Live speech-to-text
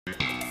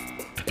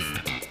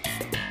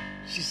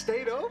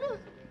over?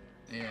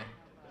 Yeah.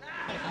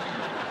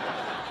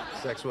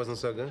 Sex wasn't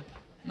so good?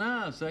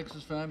 No, sex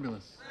was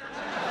fabulous.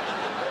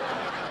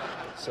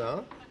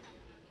 So?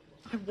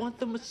 I want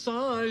the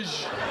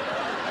massage.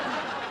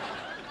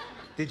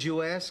 Did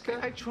you ask her?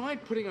 I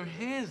tried putting her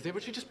hands there,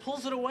 but she just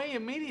pulls it away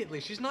immediately.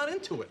 She's not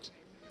into it.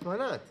 Why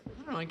not?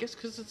 I don't know, I guess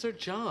because it's her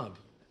job.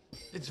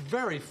 It's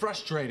very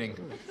frustrating.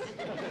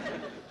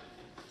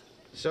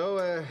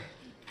 So,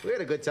 we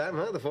had a good time,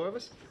 huh, the four of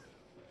us?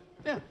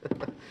 Yeah.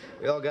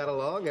 We all got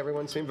along.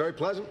 Everyone seemed very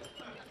pleasant.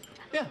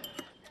 Yeah.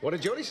 What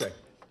did Jody say?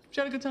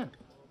 She had a good time.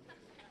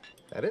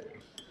 That it?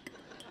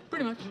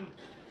 Pretty much.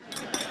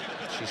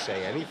 Did she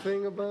say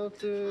anything about,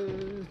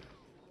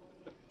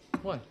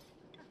 What?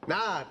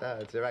 Nah,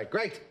 it's all right.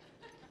 Great.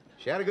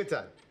 She had a good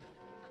time.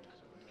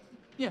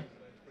 Yeah.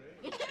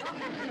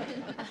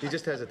 She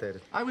just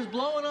hesitated. I was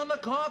blowing on the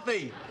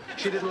coffee.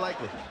 She didn't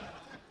like me.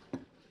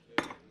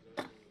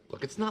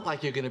 Look, it's not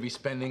like you're going to be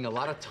spending a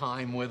lot of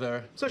time with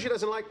her. So she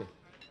doesn't like me.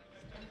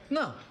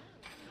 No.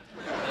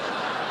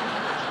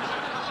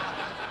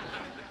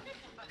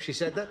 She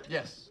said that?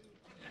 Yes.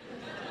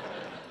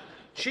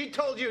 She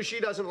told you she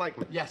doesn't like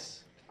me?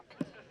 Yes.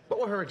 What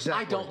were her exact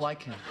I don't words?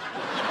 like him.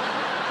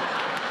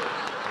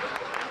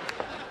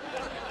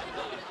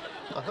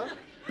 Uh-huh.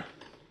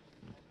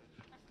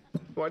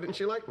 Why didn't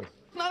she like me?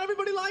 Not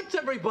everybody likes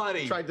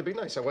everybody. Tried to be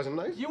nice. I wasn't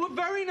nice. You were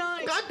very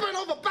nice. I bent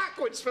over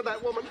backwards for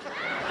that woman.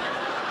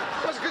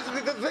 Was it because of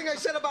the thing I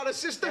said about her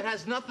sister? It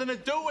has nothing to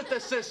do with the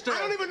sister. I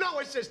don't even know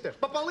her sister.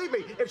 But believe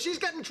me, if she's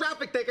getting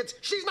traffic tickets,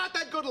 she's not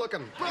that good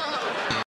looking.